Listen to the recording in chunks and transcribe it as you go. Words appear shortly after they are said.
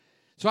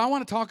So I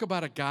want to talk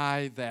about a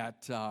guy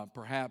that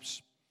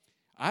perhaps,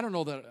 I don't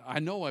know that,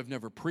 I know I've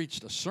never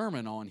preached a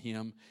sermon on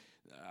him.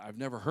 I've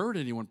never heard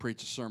anyone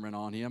preach a sermon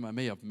on him. I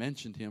may have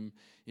mentioned him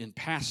in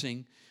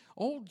passing.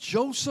 Old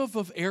Joseph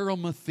of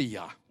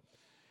Arimathea.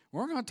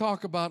 We're going to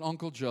talk about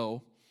Uncle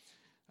Joe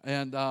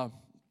and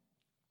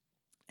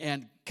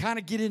kind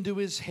of get into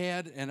his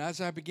head. And as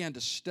I began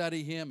to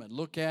study him and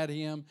look at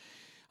him,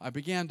 I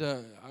began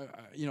to,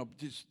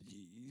 just,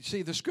 you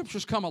see, the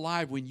scriptures come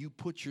alive when you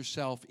put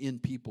yourself in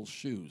people's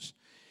shoes.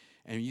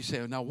 And you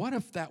say, now, what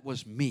if that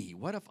was me?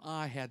 What if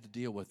I had to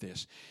deal with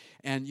this?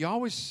 And you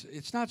always,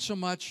 it's not so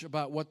much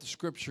about what the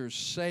scriptures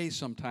say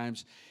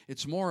sometimes.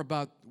 It's more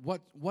about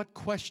what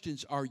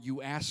questions are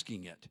you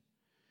asking it.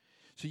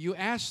 So you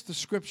ask the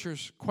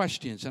scriptures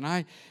questions. And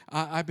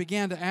I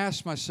began to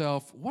ask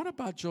myself, what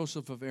about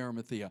Joseph of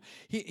Arimathea?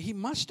 He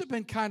must have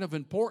been kind of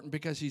important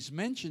because he's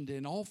mentioned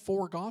in all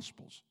four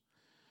Gospels.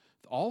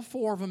 All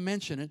four of them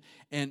mention it,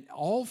 and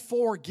all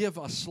four give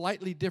a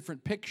slightly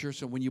different picture.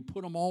 So when you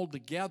put them all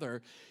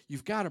together,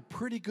 you've got a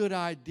pretty good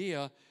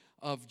idea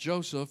of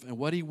Joseph and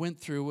what he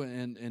went through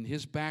and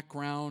his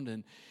background.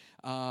 And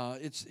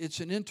it's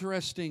an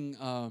interesting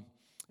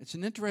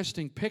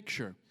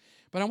picture.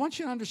 But I want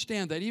you to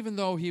understand that even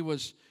though he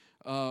was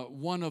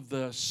one of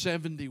the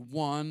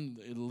 71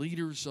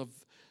 leaders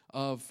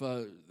of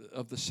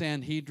the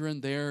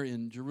Sanhedrin there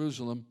in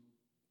Jerusalem,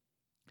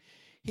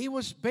 he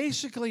was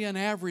basically an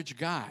average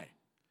guy.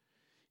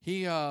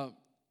 He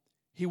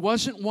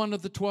wasn't one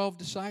of the 12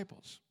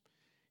 disciples.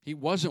 He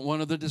wasn't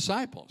one of the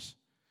disciples.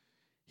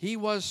 He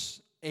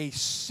was a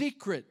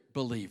secret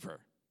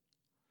believer.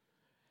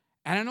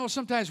 And I know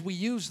sometimes we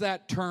use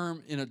that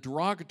term in a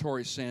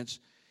derogatory sense,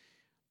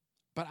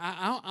 but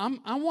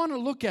I want to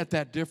look at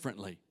that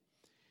differently.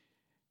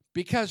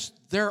 Because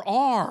there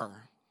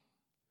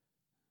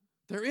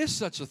is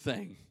such a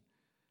thing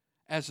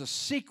as a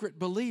secret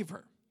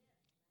believer.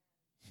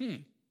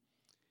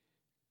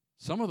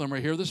 Some of them are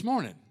here this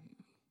morning.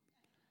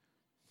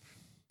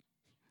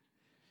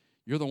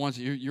 You're the ones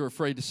that you're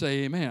afraid to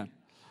say amen.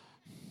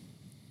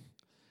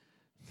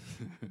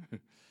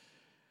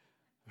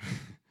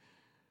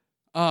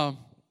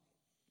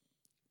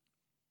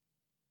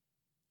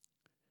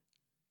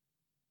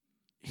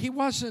 He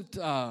wasn't,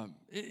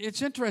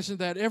 it's interesting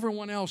that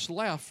everyone else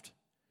left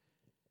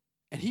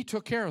and he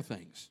took care of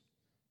things.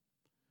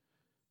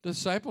 The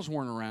disciples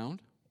weren't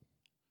around.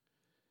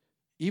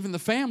 Even the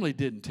family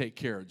didn't take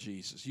care of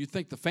Jesus. You'd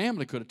think the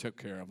family could have took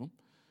care of him.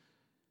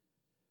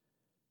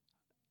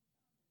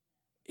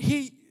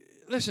 He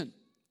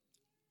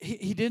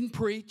didn't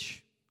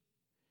preach.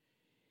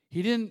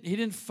 He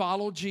didn't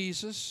follow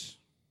Jesus.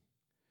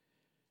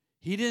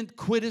 He didn't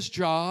quit his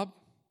job.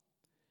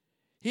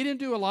 He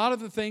didn't do a lot of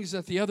the things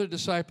that the other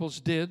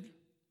disciples did.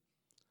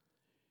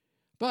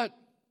 But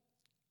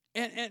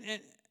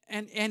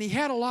and he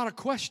had a lot of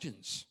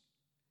questions.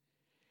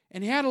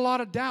 And he had a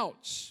lot of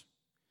doubts.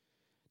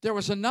 There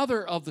was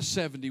another of the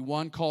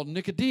 71 called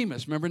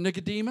Nicodemus. Remember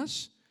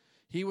Nicodemus?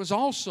 He was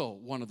also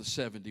one of the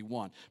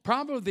 71.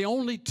 Probably the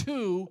only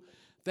two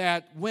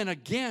that went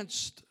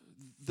against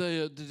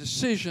the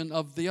decision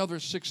of the other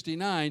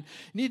 69.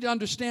 You need to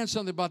understand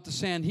something about the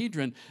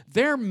Sanhedrin.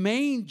 Their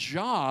main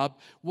job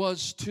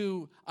was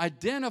to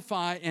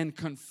identify and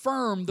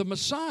confirm the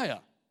Messiah.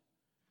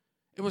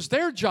 It was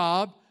their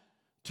job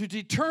to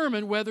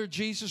determine whether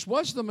Jesus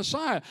was the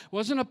Messiah. It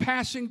wasn't a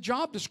passing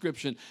job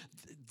description.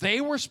 They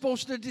were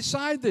supposed to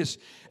decide this.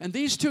 And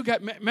these two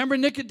guys, remember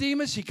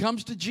Nicodemus? He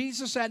comes to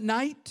Jesus at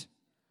night.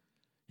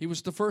 He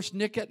was the first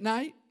Nick at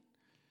night.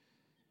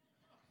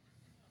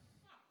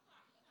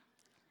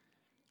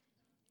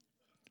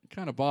 It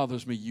kind of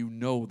bothers me, you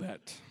know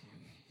that.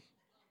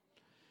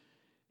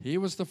 He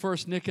was the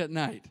first Nick at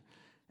night.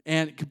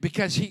 And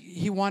because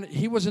he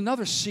was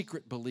another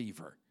secret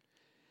believer.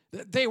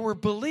 They were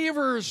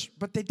believers,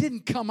 but they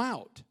didn't come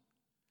out.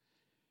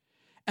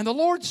 And the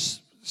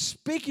Lord's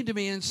speaking to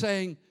me and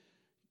saying,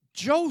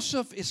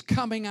 Joseph is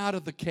coming out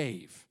of the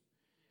cave.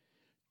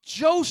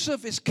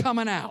 Joseph is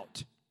coming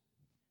out.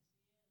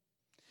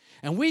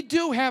 And we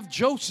do have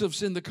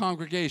Josephs in the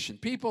congregation.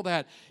 People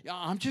that,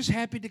 I'm just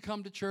happy to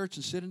come to church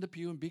and sit in the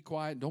pew and be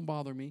quiet. Don't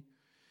bother me.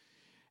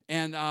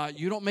 And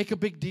you don't make a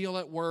big deal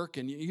at work,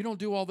 and you don't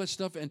do all this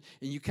stuff, and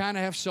you kind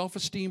of have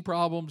self-esteem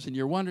problems, and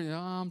you're wondering,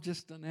 I'm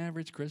just an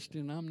average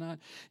Christian. I'm not,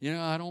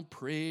 I don't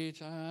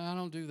preach. I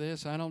don't do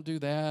this. I don't do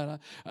that.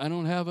 I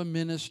don't have a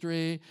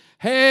ministry.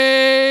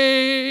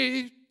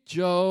 Hey,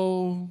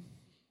 Joe,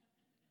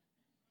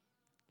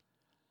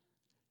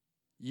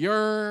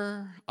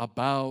 you're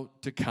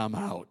about to come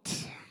out.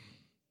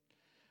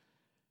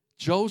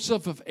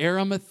 Joseph of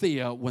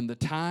Arimathea, when the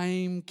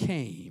time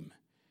came,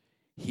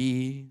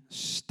 he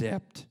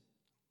stepped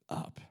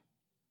up.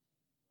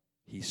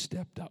 He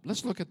stepped up.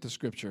 Let's look at the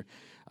scripture.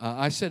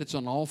 I said it's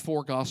on all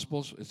four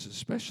Gospels. It's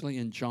especially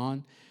in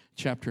John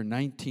chapter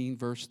 19,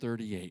 verse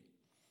 38.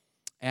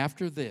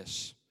 After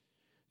this,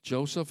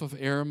 Joseph of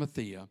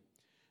Arimathea,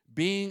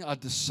 being a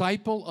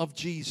disciple of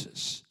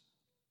Jesus,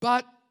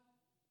 but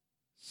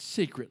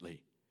secretly,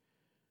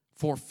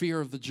 for fear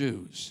of the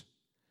Jews,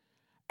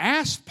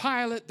 asked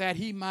Pilate that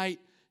he might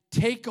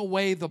take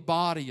away the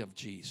body of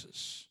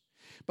Jesus.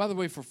 By the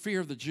way, for fear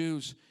of the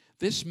Jews,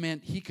 this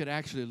meant he could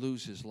actually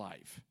lose his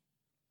life.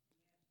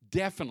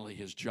 Definitely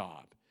his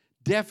job.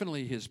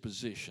 Definitely his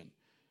position.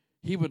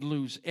 He would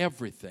lose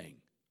everything.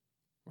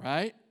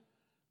 Right?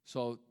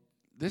 So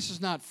this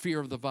is not fear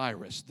of the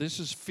virus. This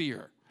is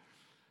fear.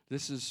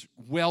 This is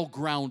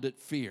well-grounded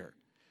fear.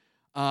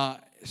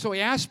 So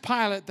he asked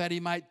Pilate that he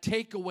might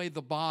take away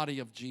the body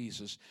of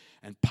Jesus.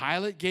 And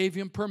Pilate gave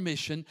him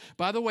permission.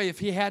 By the way, if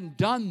he hadn't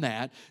done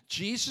that,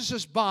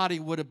 Jesus' body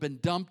would have been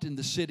dumped in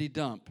the city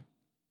dump.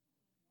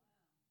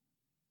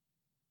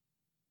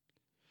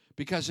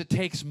 Because it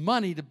takes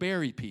money to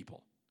bury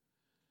people.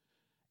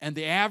 And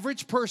the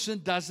average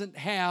person doesn't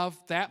have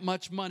that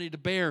much money to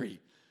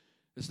bury.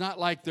 It's not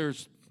like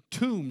there's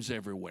tombs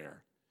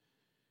everywhere.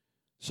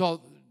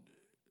 So,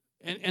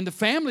 and the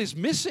family's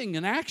missing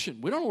in action.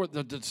 We don't know where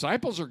the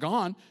disciples are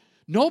gone.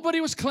 Nobody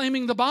was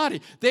claiming the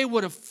body. They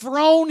would have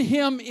thrown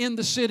him in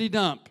the city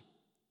dump.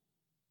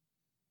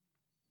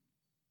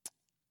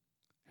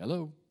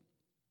 Hello.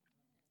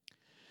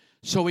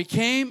 So he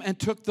came and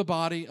took the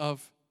body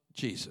of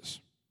Jesus.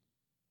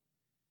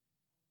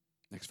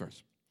 Next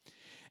verse.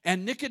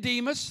 And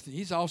Nicodemus,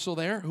 he's also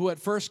there, who at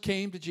first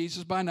came to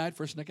Jesus by night,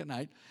 first Nick at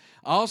night,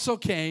 also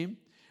came,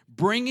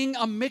 bringing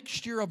a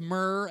mixture of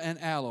myrrh and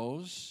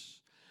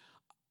aloes,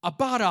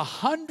 about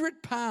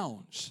 100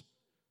 pounds.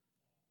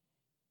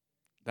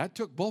 That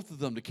took both of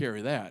them to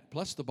carry that,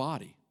 plus the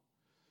body.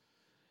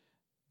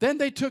 Then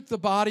they took the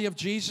body of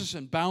Jesus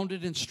and bound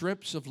it in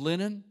strips of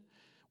linen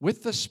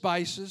with the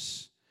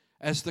spices,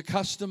 as the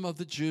custom of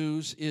the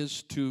Jews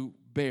is to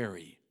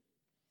bury.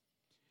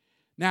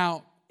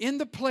 Now, in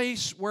the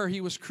place where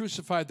he was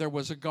crucified, there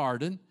was a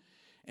garden,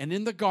 and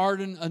in the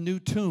garden, a new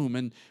tomb.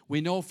 And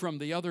we know from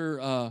the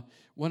other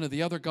one of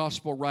the other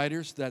gospel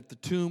writers that the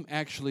tomb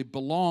actually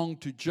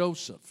belonged to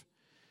Joseph.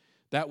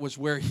 That was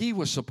where he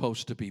was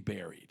supposed to be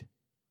buried.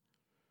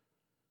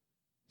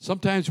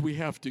 Sometimes we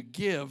have to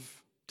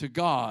give to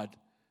God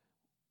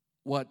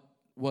what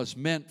was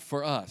meant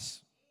for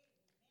us.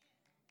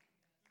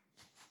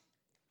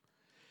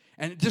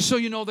 And just so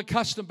you know, the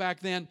custom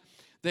back then,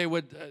 they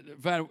would,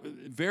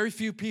 very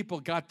few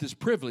people got this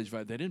privilege.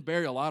 Right? They didn't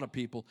bury a lot of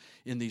people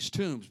in these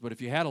tombs. But if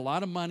you had a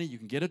lot of money, you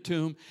can get a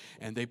tomb,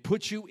 and they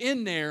put you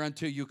in there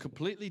until you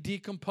completely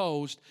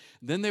decomposed.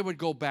 Then they would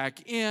go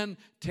back in,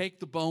 take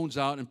the bones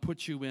out, and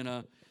put you in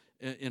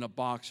a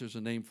box. There's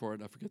a name for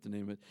it. I forget the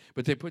name of it.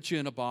 But they put you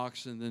in a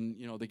box, and then,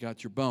 they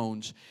got your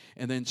bones.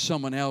 And then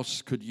someone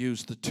else could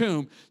use the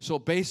tomb. So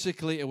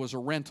basically, it was a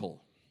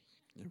rental.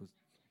 It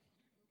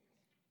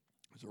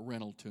was a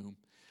rental tomb.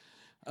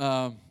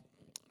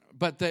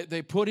 But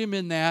they put him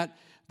in that,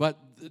 but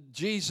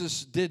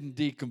Jesus didn't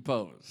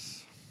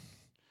decompose.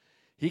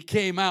 He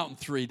came out in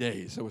 3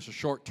 days. It was a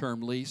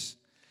short-term lease.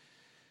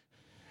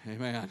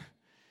 Amen.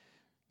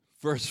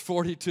 Verse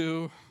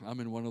 42, I'm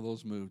in one of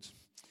those moods.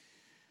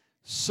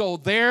 So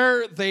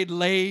there they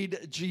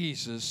laid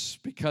Jesus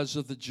because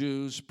of the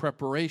Jews'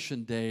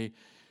 preparation day,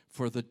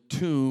 for the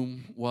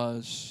tomb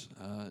was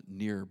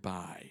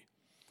nearby.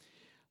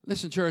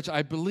 Listen, church,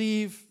 I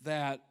believe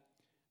that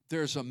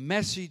there's a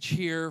message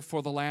here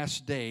for the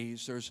last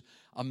days. There's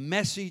a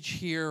message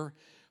here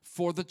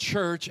for the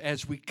church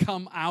as we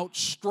come out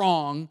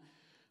strong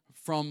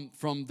from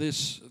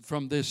this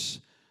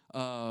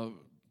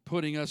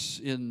putting us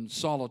in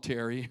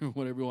solitary,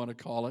 whatever you want to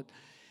call it.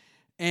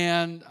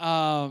 And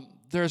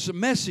there's a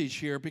message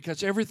here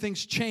because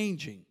everything's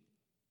changing.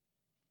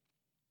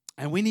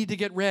 And we need to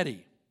get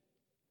ready.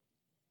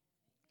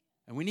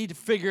 And we need to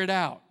figure it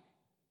out.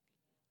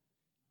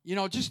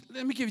 Just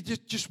let me give you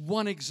just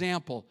one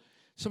example.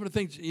 Some of the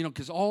things,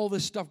 because all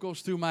this stuff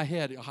goes through my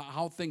head,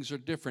 how things are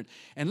different.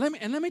 And let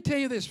me tell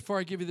you this before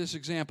I give you this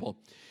example.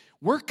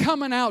 We're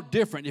coming out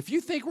different. If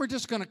you think we're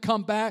just going to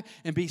come back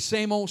and be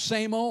same old,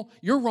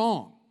 you're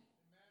wrong.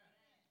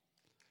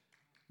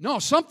 No,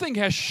 something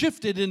has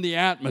shifted in the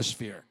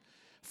atmosphere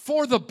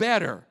for the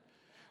better.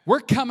 We're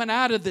coming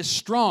out of this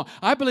strong.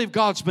 I believe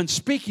God's been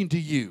speaking to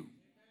you.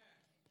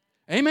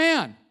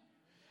 Amen.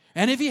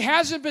 And if He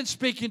hasn't been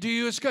speaking to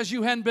you, it's because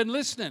you hadn't been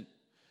listening.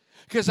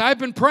 Because I've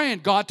been praying,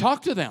 God,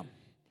 talk to them.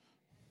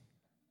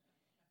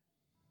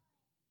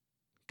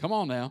 Come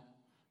on now.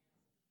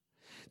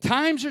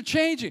 Times are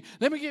changing.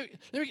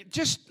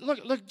 Here's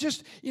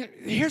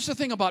the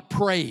thing about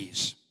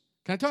praise.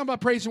 Can I talk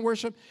about praise and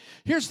worship?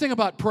 Here's the thing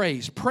about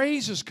praise.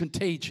 Praise is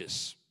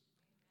contagious.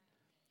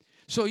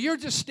 So you're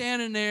just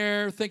standing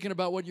there thinking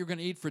about what you're going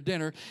to eat for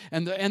dinner,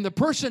 and the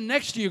person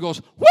next to you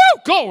goes, woo,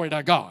 glory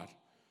to God.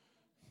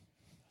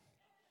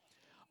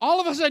 All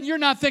of a sudden, you're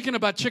not thinking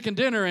about chicken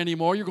dinner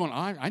anymore. You're going,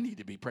 I need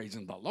to be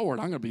praising the Lord.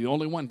 I'm going to be the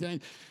only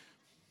one.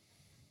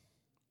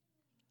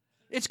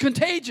 It's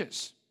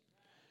contagious.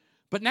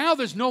 But now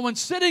there's no one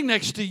sitting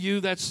next to you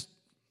that's...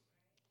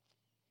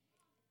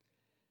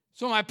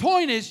 So my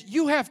point is,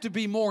 you have to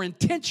be more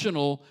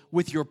intentional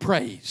with your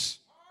praise.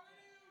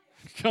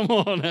 Come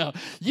on now.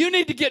 You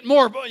need to get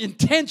more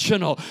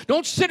intentional.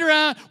 Don't sit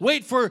around,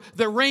 wait for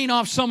the rain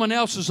off someone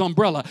else's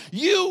umbrella.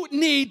 You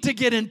need to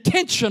get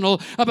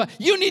intentional about,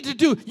 you need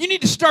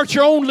to start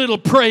your own little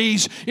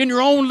praise in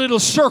your own little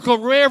circle,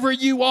 wherever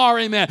you are,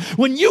 amen.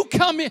 When you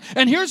come in,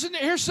 and here's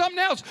something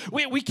else.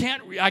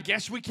 I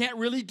guess we can't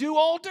really do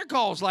altar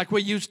calls like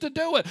we used to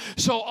do it.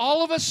 So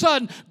all of a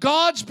sudden,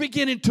 God's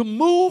beginning to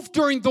move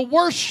during the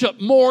worship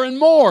more and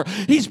more.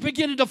 He's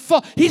beginning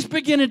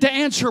to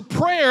answer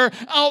prayer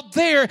out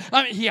there.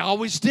 I mean, he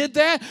always did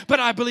that, but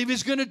I believe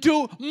he's going to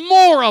do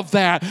more of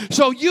that.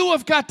 So you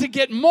have got to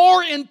get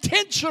more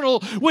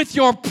intentional with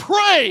your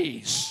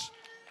praise.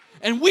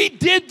 And we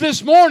did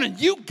this morning.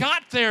 You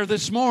got there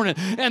this morning,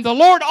 and the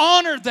Lord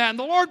honored that, and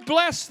the Lord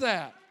blessed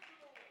that.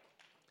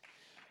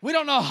 We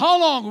don't know how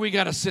long we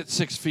got to sit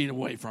 6 feet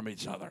away from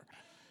each other.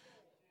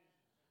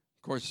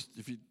 Of course,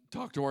 if you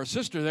talk to our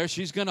sister there,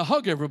 she's going to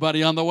hug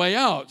everybody on the way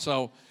out.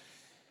 So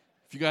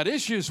if you got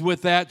issues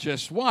with that,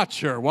 just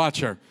watch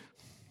her.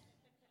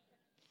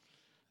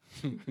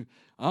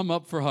 I'm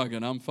up for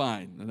hugging. I'm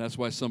fine. And that's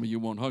why some of you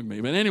won't hug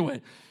me. But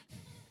anyway.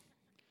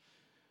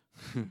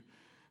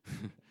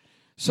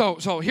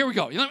 So here we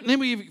go. Let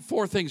me give you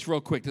 4 things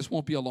real quick. This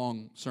won't be a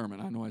long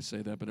sermon. I know I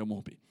say that, but it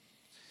won't be.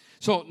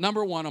 So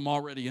number 1, I'm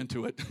already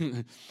into it.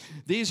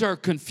 These are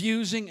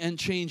confusing and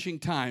changing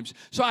times.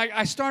 So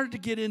I started to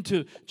get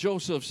into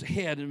Joseph's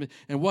head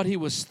and what he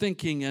was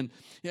thinking. And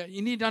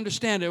you need to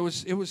understand it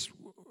was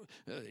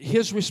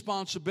his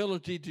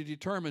responsibility to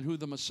determine who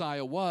the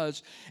Messiah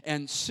was,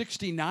 and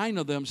 69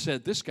 of them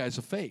said, this guy's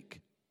a fake,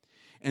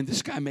 and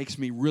this guy makes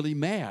me really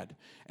mad,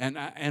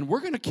 and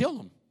we're going to kill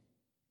him.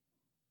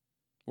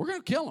 We're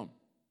going to kill him.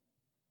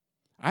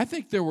 I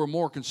think they were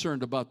more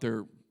concerned about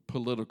their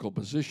political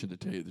position, to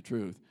tell you the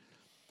truth.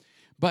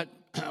 But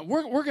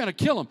we're going to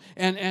kill him.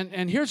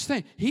 And here's the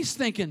thing. He's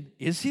thinking,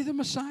 is he the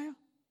Messiah?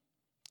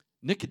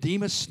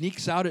 Nicodemus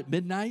sneaks out at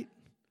midnight.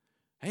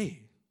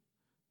 Hey,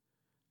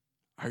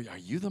 are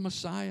you the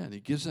Messiah? And he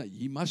gives that,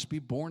 you must be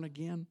born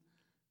again.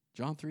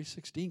 John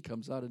 3:16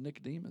 comes out of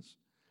Nicodemus.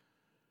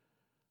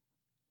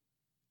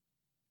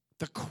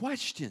 The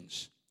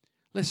questions.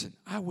 Listen,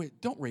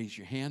 don't raise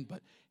your hand,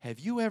 but have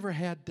you ever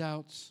had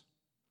doubts?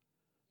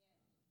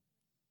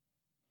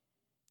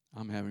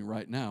 I'm having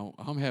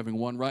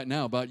one right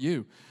now about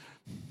you.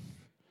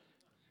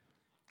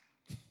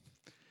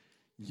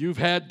 You've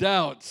had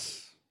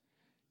doubts.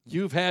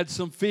 You've had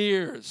some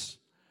fears.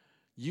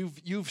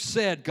 You've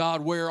said, God,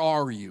 where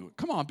are you?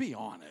 Come on, be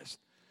honest.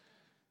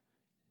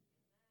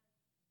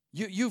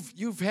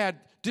 You've had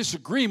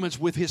disagreements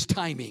with his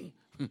timing.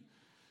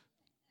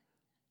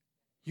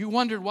 You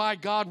wondered why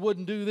God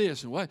wouldn't do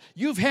this and what.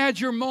 You've had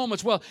your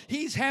moments. Well,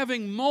 he's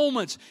having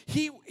moments.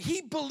 He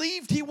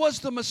believed he was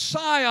the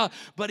Messiah,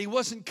 but he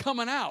wasn't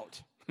coming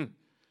out.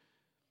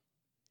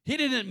 He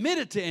didn't admit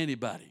it to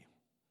anybody.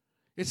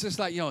 It's just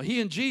like,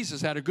 he and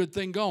Jesus had a good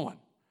thing going.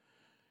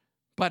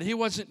 But he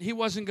wasn't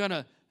going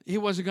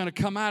to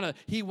come out of it.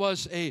 He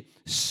was a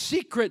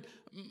secret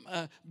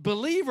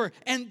believer,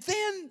 and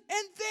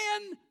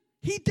then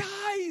he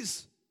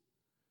dies.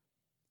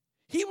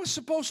 He was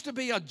supposed to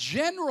be a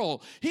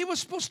general. He was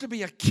supposed to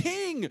be a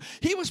king.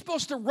 He's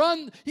supposed to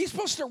run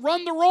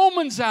the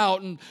Romans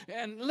out and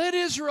let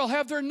Israel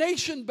have their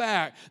nation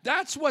back.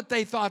 That's what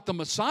they thought the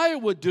Messiah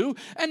would do.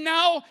 And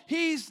now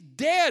he's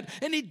dead,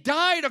 and he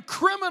died a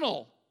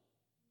criminal.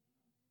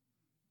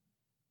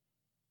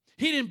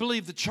 He didn't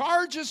believe the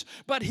charges,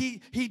 but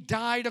he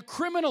died a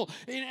criminal.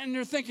 And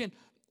they're thinking,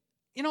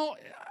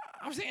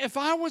 I was thinking, if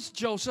I was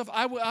Joseph,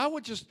 I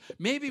would just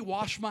maybe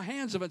wash my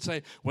hands of it and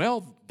say,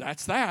 well,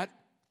 that's that.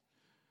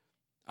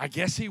 I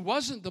guess he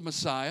wasn't the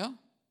Messiah.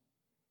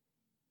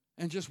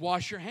 And just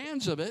wash your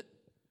hands of it.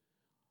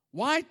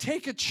 Why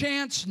take a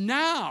chance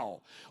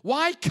now?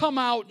 Why come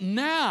out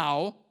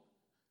now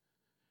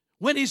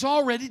when he's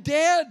already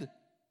dead?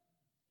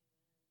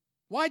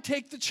 Why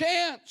take the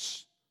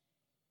chance?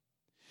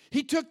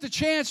 He took the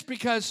chance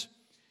because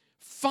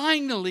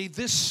finally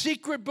this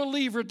secret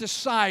believer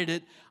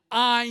decided,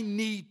 I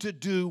need to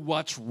do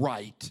what's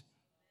right.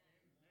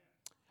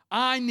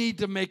 I need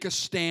to make a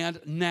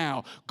stand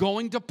now.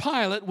 Going to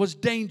Pilate was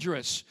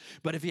dangerous,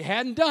 but if he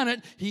hadn't done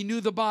it, he knew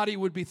the body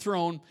would be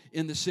thrown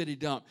in the city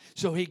dump.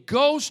 So he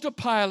goes to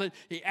Pilate,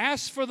 he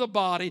asks for the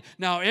body.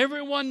 Now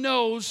everyone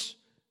knows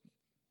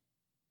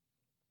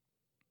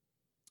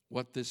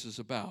what this is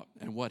about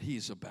and what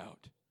he's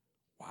about.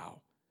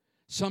 Wow.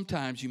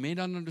 Sometimes you may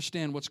not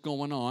understand what's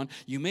going on.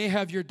 You may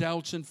have your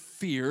doubts and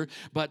fear,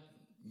 but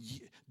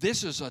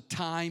this is a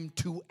time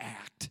to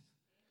act.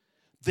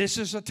 This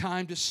is a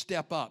time to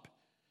step up.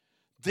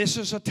 This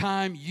is a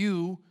time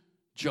you,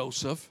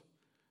 Joseph,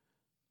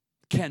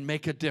 can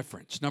make a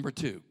difference. Number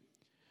 2,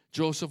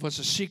 Joseph was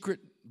a secret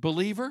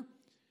believer,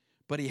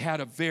 but he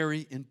had a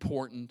very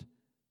important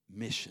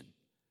mission.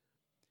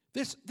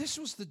 This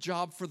was the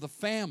job for the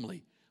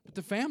family, but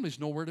the family's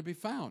nowhere to be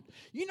found.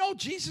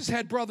 Jesus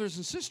had brothers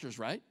and sisters,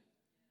 right?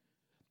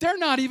 They're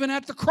not even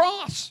at the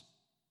cross.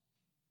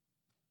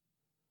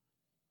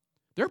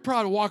 They're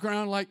probably walking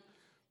around like,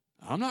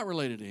 I'm not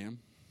related to him.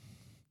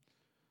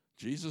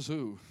 Jesus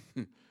who?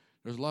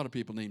 There's a lot of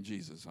people named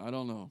Jesus. I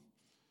don't know.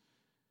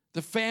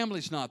 The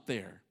family's not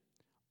there.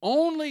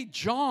 Only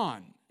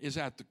John is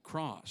at the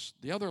cross.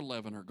 The other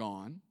 11 are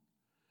gone.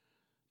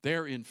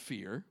 They're in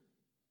fear.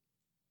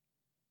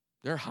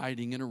 They're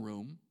hiding in a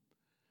room.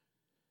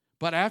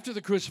 But after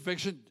the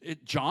crucifixion,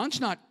 John's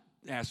not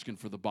asking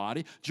for the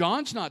body.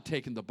 John's not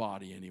taking the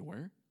body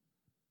anywhere.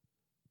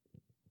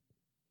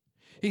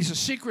 He's a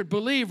secret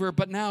believer,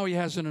 but now he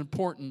has an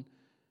important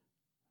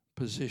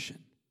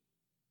position.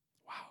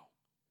 Wow.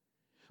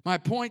 My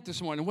point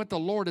this morning, what the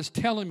Lord is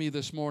telling me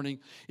this morning,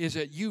 is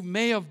that you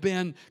may have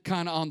been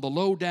kind of on the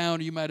low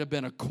down. You might have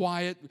been a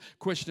quiet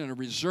Christian, a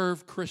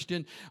reserved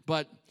Christian,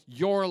 but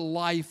your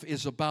life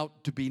is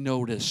about to be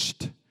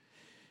noticed.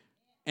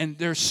 And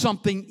there's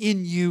something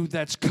in you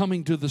that's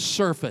coming to the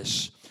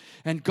surface.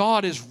 And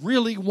God is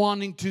really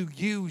wanting to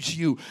use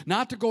you,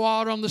 not to go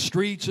out on the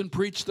streets and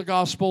preach the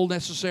gospel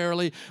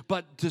necessarily,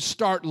 but to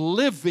start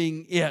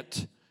living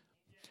it.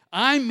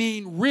 I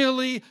mean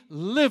really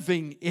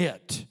living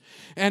it.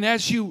 And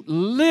as you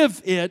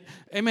live it,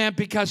 amen,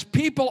 because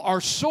people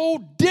are so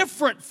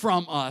different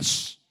from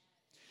us,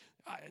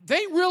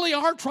 they really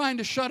are trying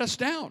to shut us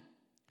down.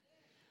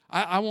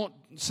 I won't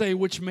say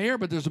which mayor,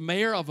 but there's a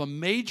mayor of a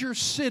major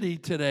city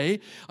today.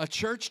 A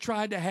church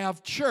tried to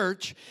have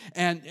church,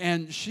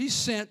 and she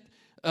sent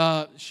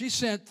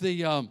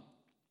the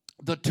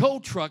tow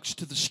trucks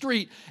to the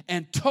street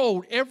and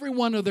towed every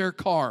one of their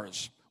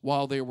cars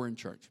while they were in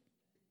church.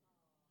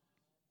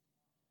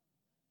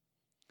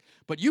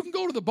 But you can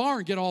go to the bar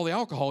and get all the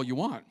alcohol you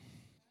want.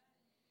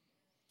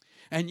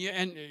 And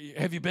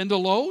have you been to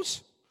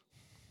Lowe's?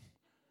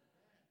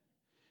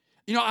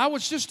 You know, I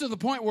was just to the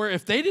point where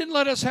if they didn't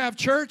let us have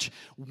church,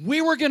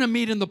 we were going to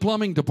meet in the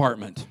plumbing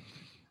department.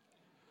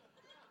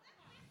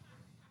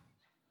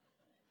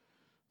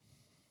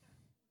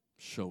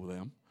 Show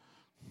them.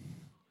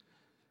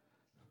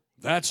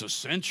 That's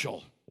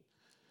essential.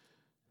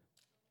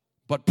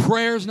 But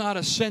prayer's not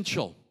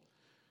essential.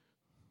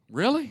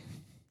 Really?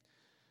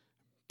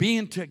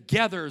 Being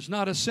together is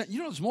not essential. You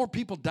know, there's more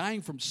people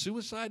dying from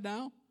suicide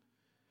now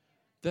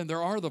than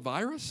there are the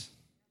virus.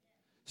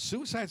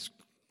 Suicide's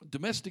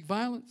domestic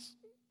violence.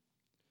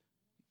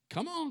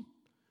 Come on.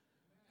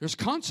 There's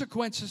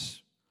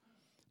consequences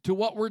to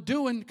what we're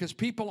doing because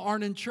people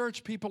aren't in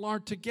church, people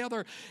aren't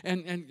together.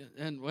 And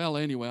well,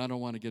 anyway, I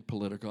don't want to get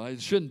political. It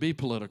shouldn't be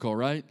political,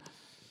 right?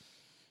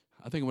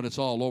 I think when it's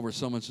all over,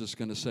 someone's just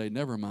going to say,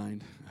 never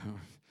mind.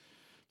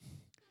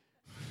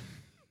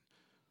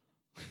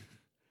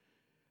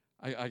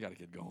 I got to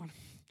get going.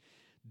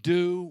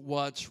 Do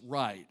what's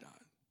right.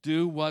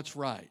 Do what's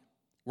right.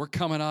 We're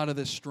coming out of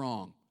this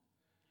strong.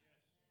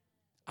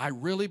 I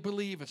really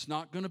believe it's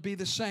not going to be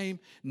the same.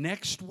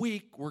 Next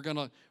week, we're going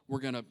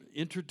to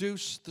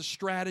introduce the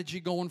strategy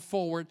going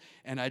forward,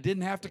 and I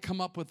didn't have to come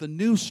up with a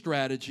new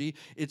strategy.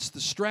 It's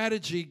the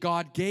strategy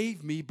God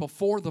gave me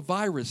before the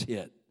virus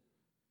hit.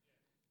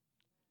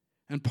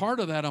 And part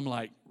of that, I'm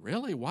like,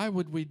 really? Why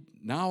would we?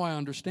 Now I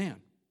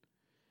understand.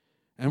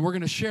 And we're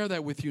going to share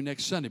that with you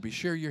next Sunday. Be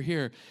sure you're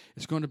here.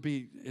 It's going to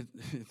be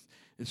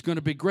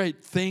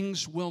great.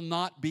 Things will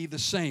not be the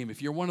same.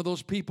 If you're one of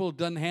those people who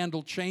doesn't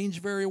handle change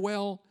very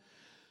well,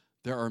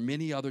 there are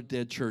many other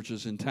dead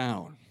churches in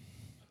town.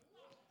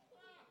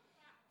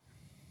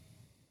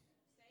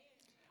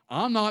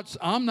 I'm not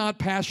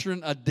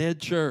pastoring a dead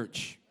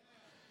church.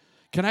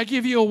 Can I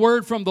give you a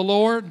word from the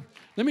Lord?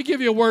 Let me give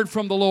you a word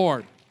from the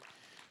Lord.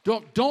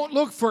 Don't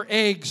look for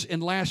eggs in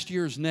last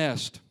year's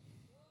nest.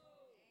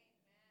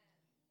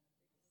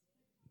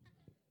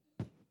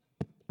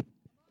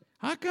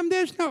 How come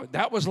there's no?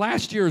 That was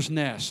last year's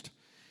nest.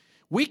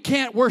 We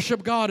can't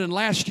worship God in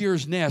last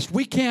year's nest.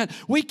 We can't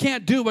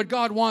do what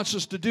God wants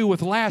us to do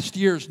with last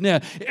year's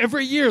nest.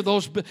 Every year,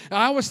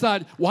 I always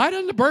thought, why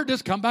doesn't the bird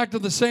just come back to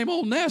the same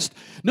old nest?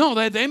 No,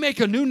 they make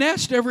a new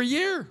nest every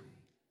year.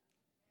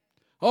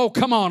 Oh,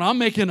 come on, I'm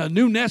making a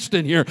new nest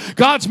in here.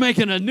 God's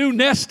making a new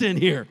nest in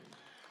here.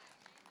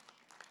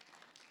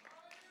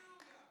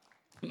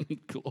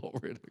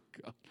 Glory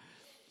to God.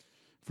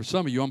 For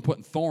some of you, I'm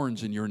putting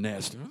thorns in your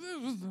nest.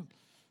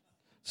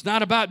 It's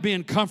not about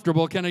being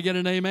comfortable. Can I get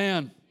an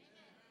amen?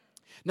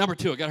 Number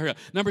two, I got to hurry up.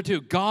 Number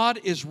two, God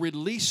is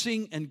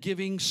releasing and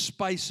giving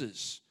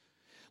spices.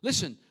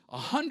 Listen,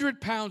 100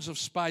 pounds of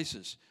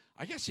spices.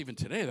 I guess even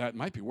today that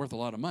might be worth a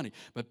lot of money.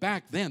 But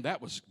back then,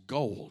 that was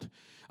gold.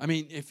 I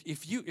mean,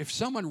 if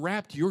someone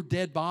wrapped your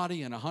dead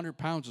body in 100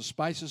 pounds of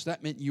spices,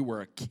 that meant you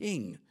were a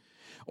king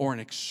or an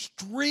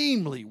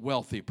extremely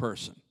wealthy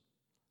person.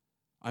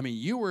 I mean,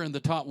 you were in the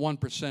top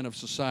 1% of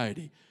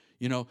society.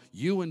 You know,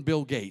 you and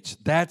Bill Gates.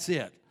 That's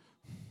it.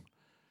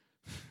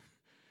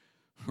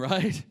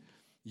 Right?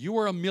 You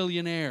were a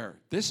millionaire.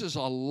 This is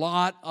a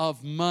lot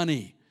of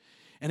money.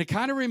 And it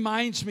kind of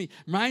reminds me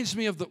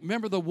of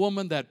remember the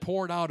woman that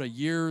poured out a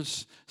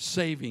year's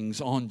savings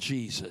on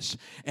Jesus.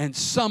 And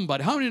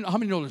somebody, how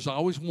many know there's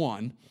always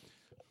one?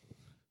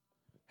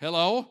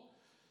 Hello?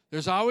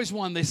 There's always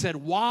one. They said,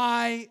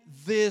 why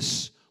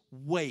this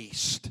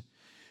waste?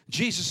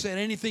 Jesus said,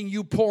 anything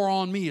you pour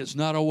on me is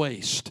not a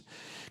waste.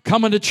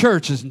 Coming to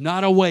church is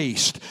not a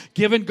waste.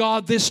 Giving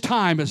God this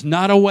time is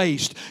not a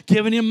waste.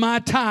 Giving Him my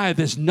tithe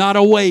is not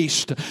a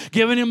waste.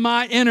 Giving Him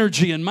my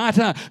energy and my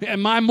time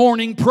and my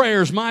morning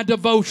prayers, my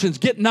devotions,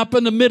 getting up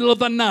in the middle of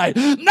the night.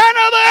 None of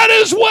that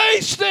is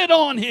wasted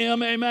on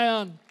Him.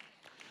 Amen.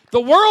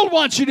 The world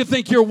wants you to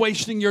think you're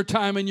wasting your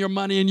time and your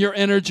money and your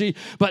energy,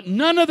 but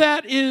none of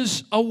that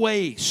is a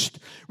waste.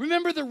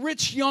 Remember the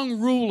rich young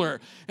ruler,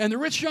 and the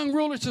rich young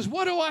ruler says,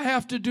 what do I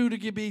have to do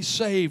to be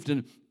saved?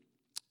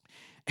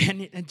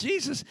 And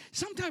Jesus,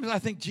 sometimes I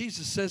think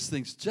Jesus says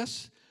things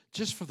just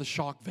for the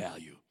shock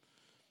value.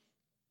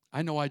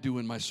 I know I do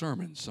in my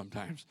sermons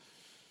sometimes.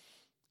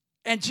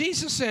 And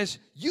Jesus says,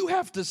 you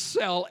have to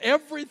sell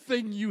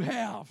everything you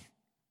have.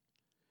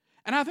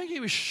 And I think He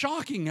was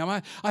shocking him.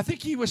 I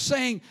think He was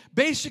saying,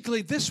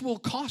 basically, this will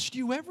cost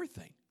you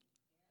everything.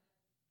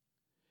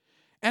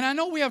 And I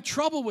know we have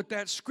trouble with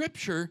that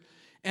scripture,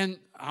 and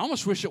I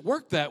almost wish it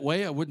worked that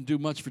way. I wouldn't do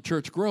much for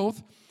church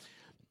growth.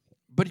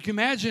 But you can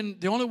imagine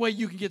the only way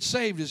you can get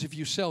saved is if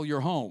you sell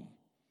your home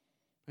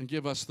and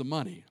give us the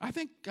money. I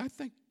think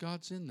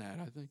God's in that.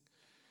 I think.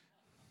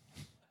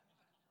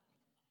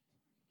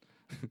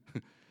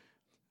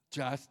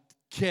 Just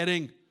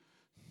kidding.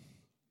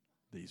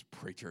 These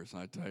preachers,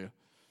 I tell you.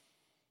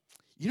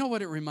 You know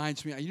what it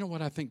reminds me? You know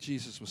what I think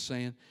Jesus was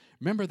saying?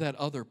 Remember that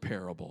other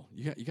parable.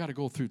 You got to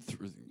go through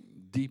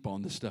deep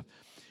on this stuff.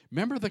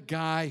 Remember the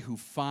guy who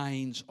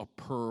finds a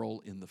pearl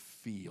in the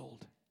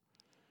field.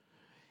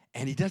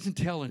 And he doesn't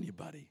tell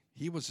anybody.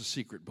 He was a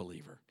secret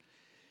believer.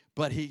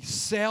 But he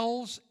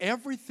sells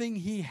everything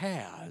he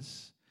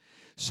has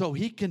so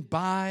he can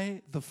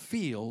buy the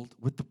field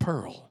with the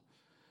pearl.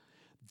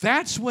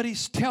 That's what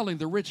He's telling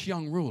the rich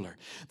young ruler.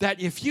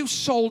 That if you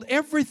sold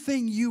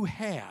everything you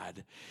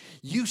had,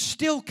 you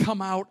still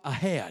come out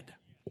ahead.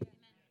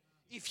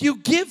 If you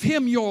give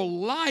Him your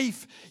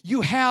life,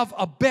 you have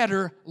a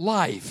better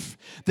life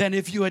than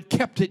if you had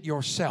kept it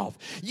yourself.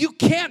 You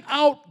can't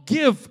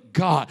outgive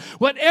God.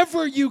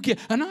 Whatever you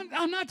give, and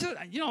I'm not just,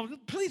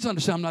 please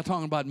understand, I'm not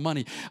talking about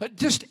money.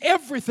 Just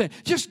everything.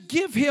 Just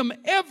give Him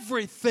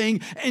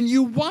everything, and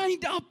you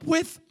wind up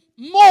with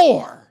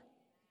more.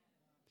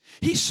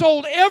 He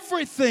sold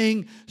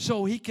everything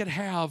so He could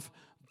have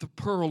the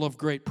pearl of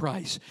great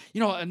price.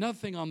 Another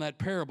thing on that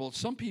parable,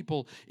 some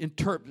people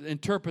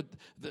interpret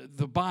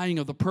the buying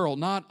of the pearl,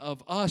 not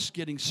of us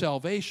getting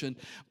salvation,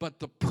 but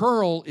the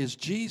pearl is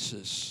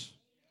Jesus.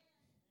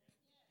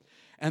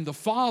 And the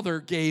Father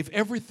gave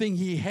everything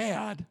He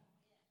had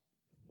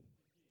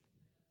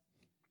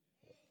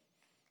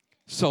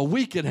so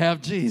we could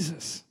have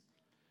Jesus.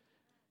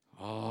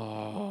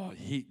 Oh,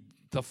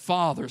 the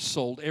Father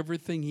sold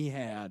everything He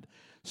had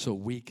so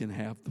we can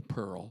have the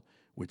pearl,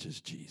 which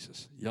is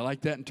Jesus. You like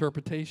that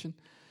interpretation?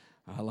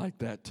 I like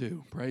that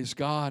too. Praise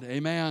God.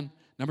 Amen.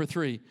 Number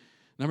three.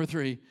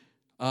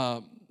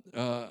 I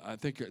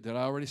think, did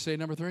I already say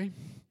number 3?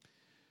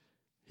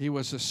 He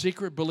was a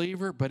secret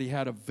believer, but he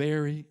had a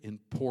very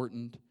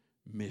important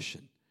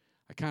mission.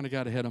 I kind of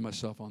got ahead of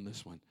myself on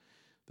this one.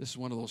 This is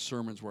one of those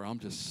sermons where I'm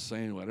just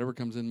saying whatever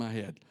comes in my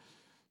head.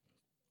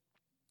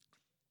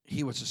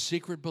 He was a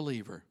secret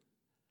believer,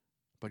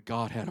 but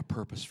God had a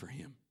purpose for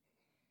him.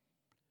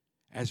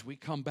 As we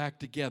come back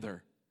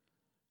together,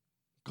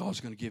 God's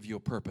going to give you a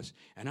purpose.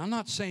 And I'm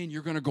not saying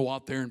you're going to go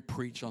out there and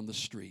preach on the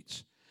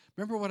streets.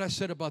 Remember what I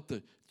said about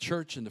the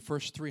church in the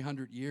first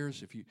 300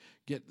 years? If you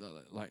get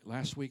like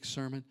last week's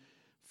sermon,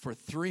 for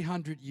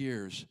 300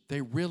 years, they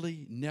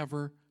really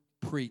never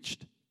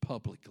preached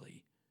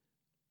publicly.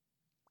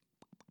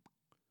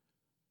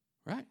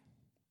 Right?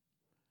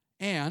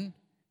 And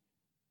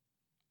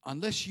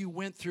unless you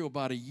went through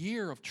about a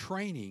year of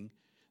training,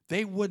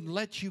 they wouldn't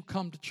let you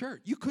come to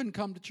church. You couldn't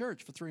come to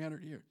church for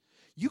 300 years.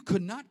 You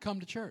could not come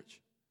to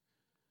church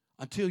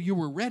until you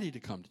were ready to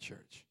come to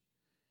church.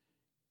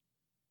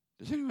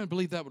 Does anyone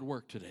believe that would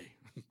work today?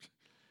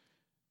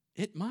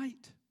 It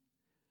might,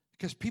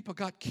 because people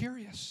got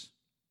curious.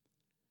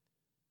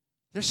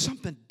 There's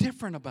something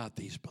different about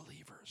these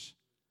believers.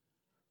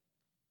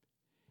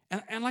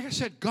 And like I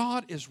said,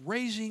 God is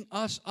raising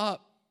us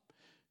up,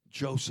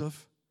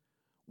 Joseph,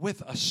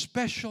 with a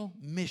special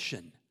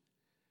mission.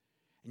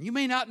 And you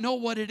may not know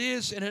what it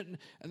is, and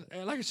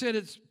like I said,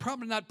 it's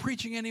probably not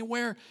preaching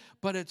anywhere,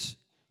 but it's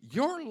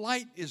your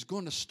light is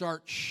going to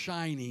start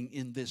shining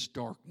in this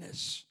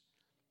darkness.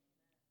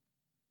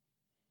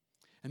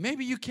 And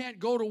maybe you can't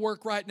go to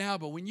work right now,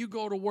 but when you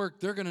go to work,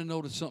 they're going to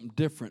notice something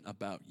different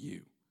about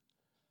you.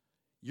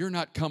 You're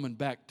not coming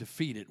back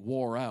defeated,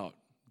 wore out,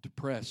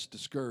 depressed,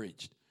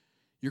 discouraged.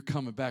 You're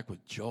coming back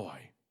with joy.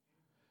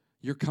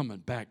 You're coming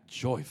back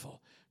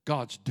joyful.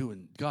 God's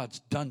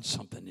done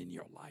something in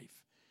your life.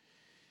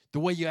 The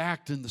way you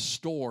act in the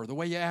store, the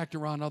way you act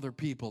around other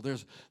people,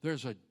 there's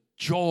a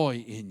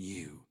joy in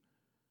you.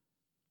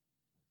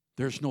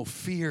 There's no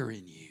fear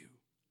in you.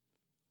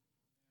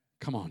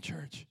 Come on,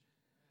 church.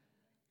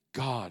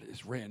 God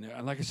is ready.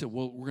 And like I said,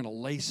 we're going to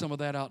lay some of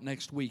that out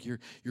next week. You're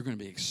going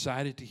to be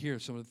excited to hear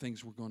some of the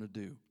things we're going to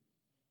do.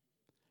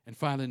 And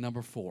finally,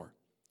 number 4,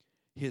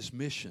 his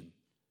mission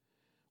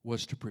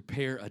was to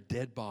prepare a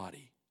dead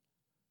body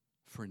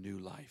for new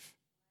life.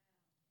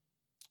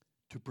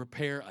 To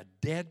prepare a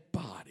dead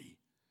body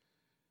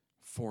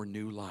for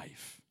new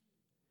life.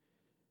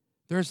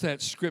 There's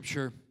that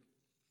scripture.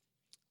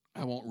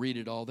 I won't read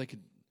it all. They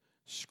could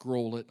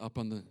scroll it up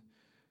on the,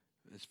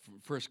 it's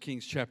 1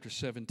 Kings chapter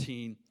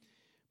 17.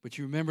 But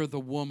you remember the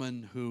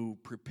woman who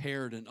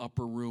prepared an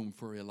upper room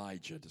for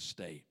Elijah to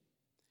stay.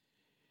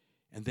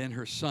 And then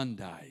her son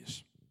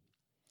dies.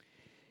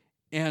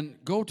 And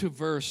go to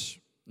verse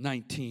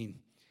 19.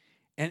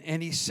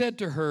 And he said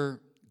to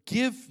her,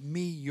 "Give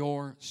me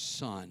your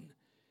son."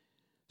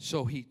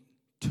 So he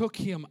took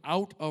him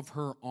out of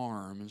her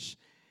arms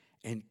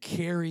and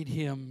carried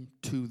him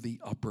to the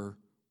upper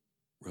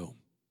room.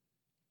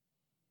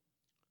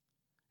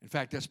 In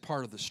fact, that's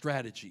part of the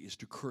strategy, is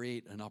to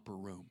create an upper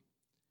room.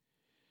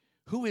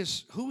 Who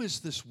is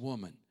this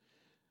woman?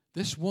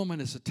 This woman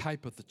is a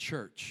type of the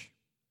church.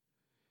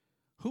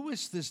 Who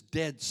is this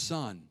dead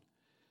son?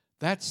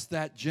 That's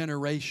that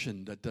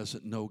generation that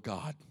doesn't know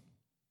God.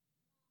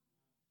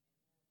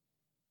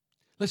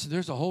 Listen,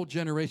 there's a whole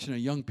generation of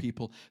young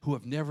people who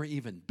have never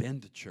even been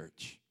to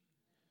church.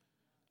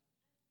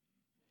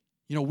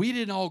 You know, we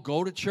didn't all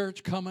go to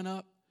church coming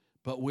up,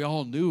 but we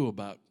all knew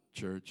about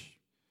church.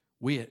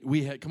 We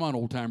had, come on,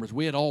 old timers,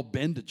 we had all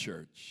been to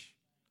church.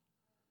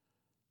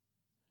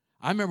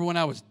 I remember when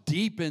I was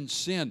deep in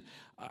sin,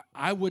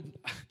 I would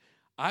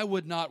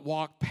not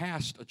walk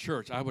past a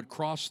church. I would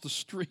cross the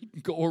street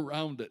and go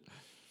around it.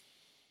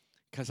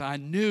 Because I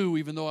knew,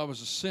 even though I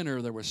was a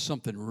sinner, there was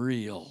something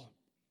real.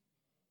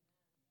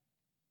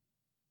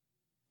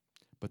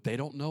 But they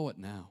don't know it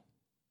now.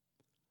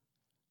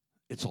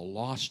 It's a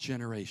lost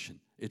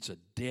generation. It's a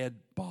dead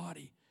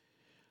body.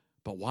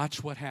 But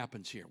watch what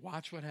happens here.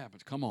 Watch what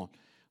happens. Come on.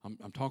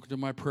 I'm talking to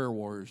my prayer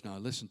warriors now.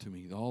 Listen to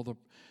me. All the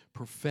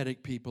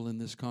prophetic people in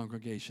this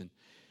congregation.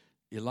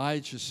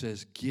 Elijah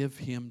says, "Give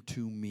him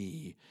to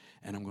me,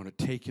 and I'm going to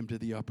take him to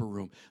the upper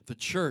room." The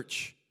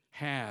church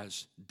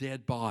has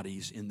dead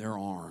bodies in their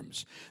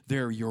arms.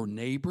 They're your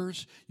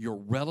neighbors, your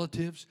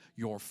relatives,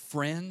 your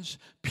friends,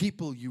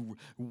 people you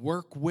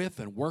work with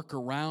and work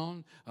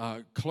around,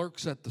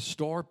 clerks at the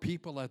store,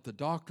 people at the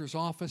doctor's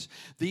office.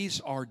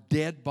 These are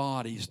dead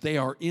bodies. They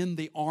are in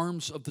the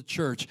arms of the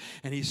church.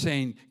 And he's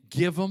saying,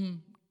 "Give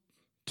them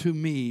to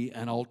me,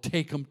 and I'll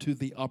take them to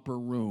the upper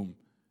room."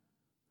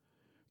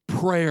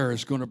 Prayer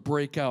is going to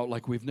break out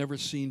like we've never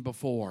seen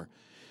before.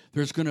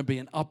 There's going to be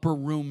an upper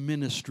room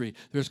ministry.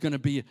 There's going to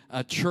be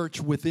a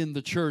church within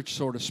the church,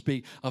 so to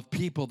speak, of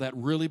people that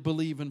really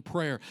believe in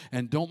prayer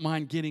and don't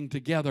mind getting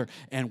together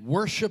and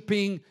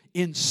worshiping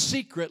in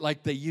secret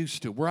like they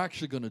used to. We're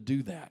actually going to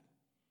do that.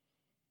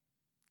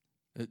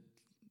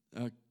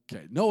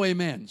 Okay. No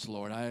amens,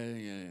 Lord.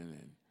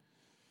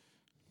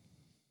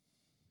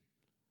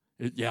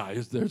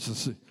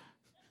 There's a...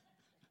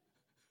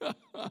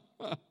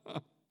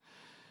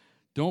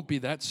 Don't be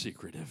that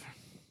secretive.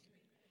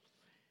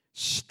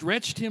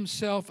 Stretched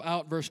himself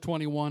out, verse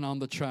 21, on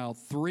the child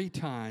 3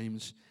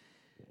 times,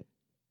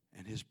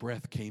 and his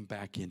breath came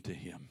back into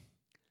him.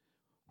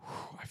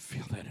 Whew, I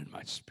feel that in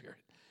my spirit.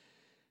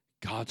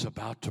 God's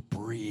about to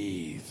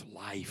breathe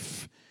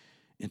life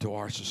into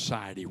our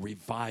society.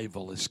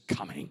 Revival is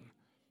coming.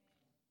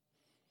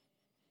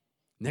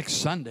 Next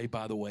Sunday,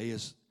 by the way,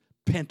 is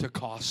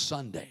Pentecost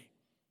Sunday.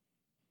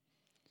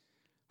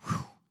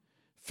 Whew.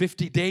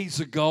 50 days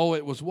ago,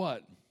 it was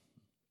what?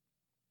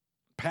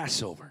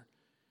 Passover.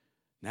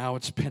 Now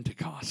it's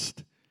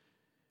Pentecost.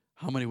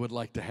 How many would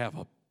like to have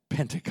a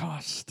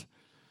Pentecost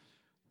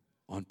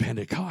on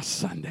Pentecost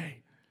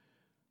Sunday?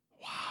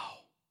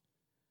 Wow.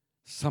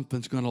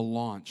 Something's going to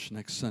launch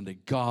next Sunday.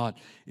 God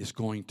is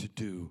going to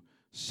do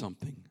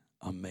something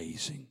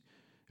amazing.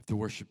 If the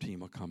worship team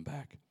will come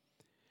back.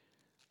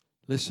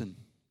 Listen,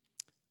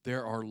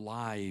 there are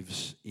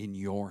lives in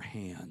your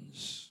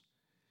hands.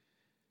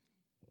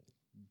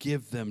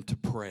 Give them to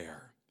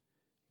prayer.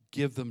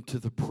 Give them to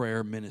the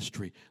prayer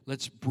ministry.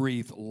 Let's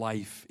breathe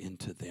life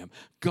into them.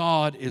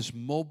 God is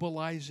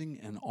mobilizing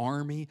an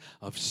army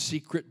of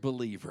secret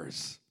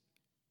believers.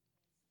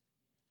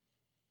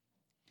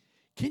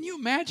 Can you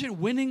imagine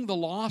winning the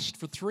lost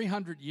for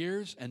 300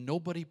 years and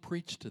nobody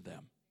preached to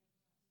them?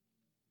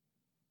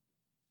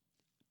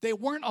 They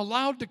weren't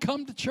allowed to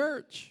come to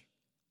church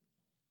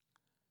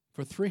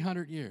for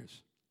 300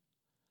 years.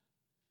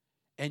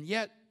 And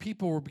yet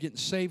people were getting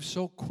saved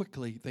so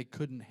quickly they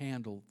couldn't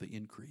handle the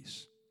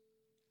increase.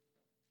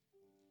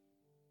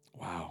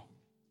 Wow.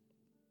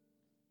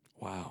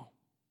 Wow.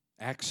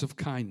 Acts of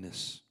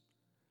kindness.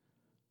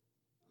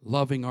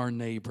 Loving our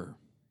neighbor.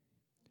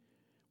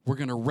 We're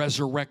going to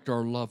resurrect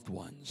our loved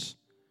ones.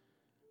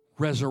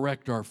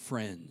 Resurrect our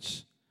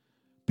friends.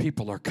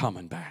 People are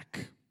coming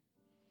back.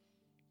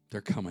 They're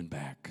coming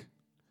back.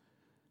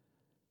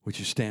 Would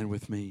you stand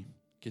with me?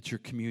 Get your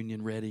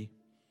communion ready.